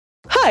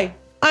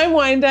I'm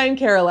Wine Dine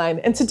Caroline,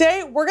 and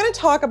today we're going to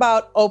talk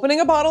about opening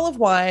a bottle of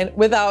wine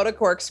without a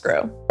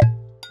corkscrew.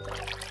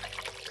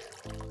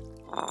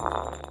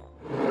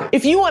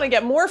 If you want to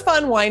get more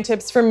fun wine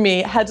tips from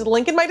me, head to the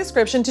link in my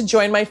description to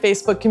join my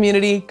Facebook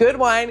community, Good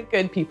Wine,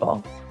 Good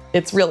People.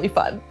 It's really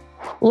fun.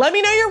 Let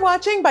me know you're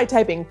watching by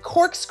typing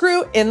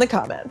corkscrew in the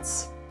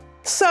comments.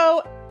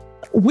 So,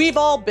 we've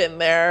all been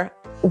there.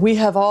 We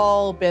have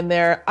all been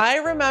there. I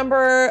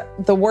remember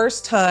the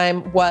worst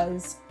time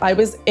was I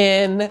was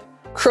in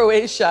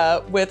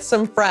Croatia with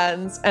some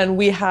friends and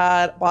we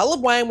had a bottle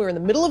of wine. We were in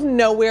the middle of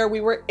nowhere. We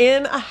were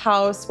in a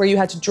house where you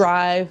had to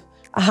drive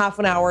a half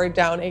an hour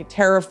down a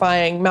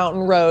terrifying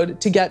mountain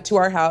road to get to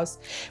our house.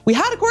 We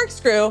had a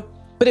corkscrew,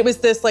 but it was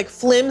this like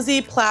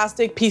flimsy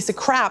plastic piece of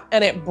crap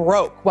and it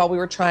broke while we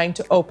were trying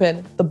to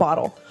open the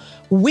bottle.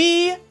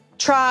 We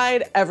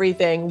tried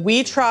everything.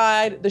 We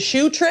tried the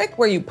shoe trick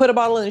where you put a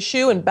bottle in a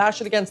shoe and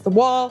bash it against the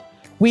wall.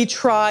 We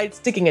tried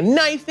sticking a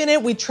knife in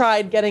it. We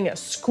tried getting a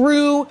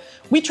screw.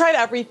 We tried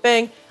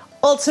everything.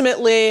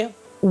 Ultimately,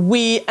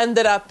 we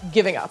ended up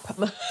giving up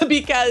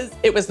because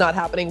it was not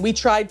happening. We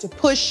tried to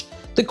push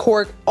the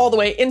cork all the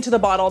way into the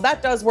bottle.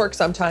 That does work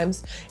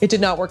sometimes. It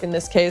did not work in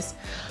this case.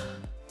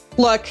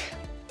 Look,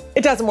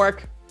 it doesn't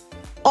work.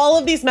 All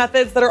of these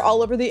methods that are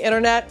all over the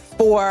internet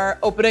for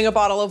opening a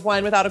bottle of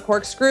wine without a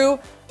corkscrew,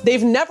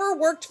 they've never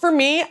worked for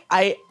me.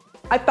 I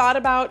thought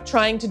about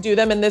trying to do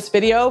them in this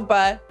video,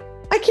 but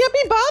I can't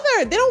be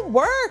bothered. They don't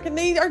work and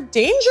they are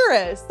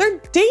dangerous. They're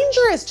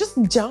dangerous. Just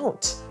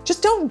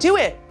don't do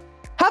it.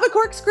 Have a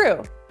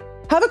corkscrew.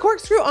 Have a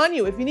corkscrew on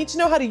you. If you need to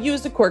know how to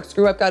use a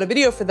corkscrew, I've got a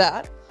video for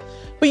that.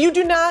 But you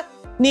do not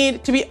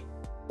need to be,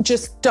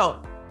 just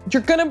don't.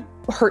 You're gonna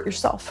hurt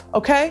yourself,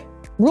 okay?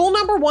 Rule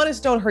number one is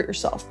don't hurt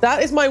yourself.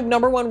 That is my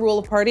number one rule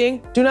of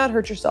partying. Do not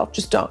hurt yourself,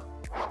 just don't.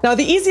 Now,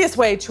 the easiest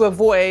way to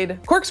avoid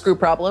corkscrew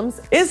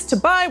problems is to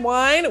buy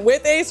wine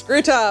with a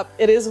screw top.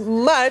 It is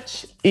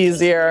much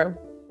easier.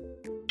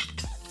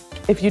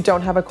 If you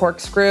don't have a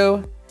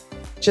corkscrew,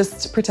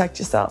 just protect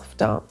yourself.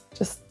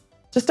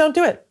 Just don't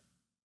do it.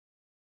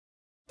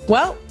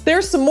 Well,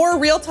 there's some more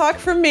real talk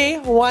from me,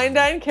 Wine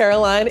Dine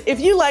Caroline. If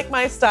you like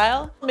my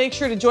style, make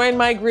sure to join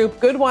my group,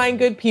 Good Wine,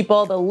 Good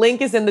People. The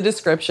link is in the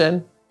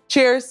description.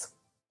 Cheers.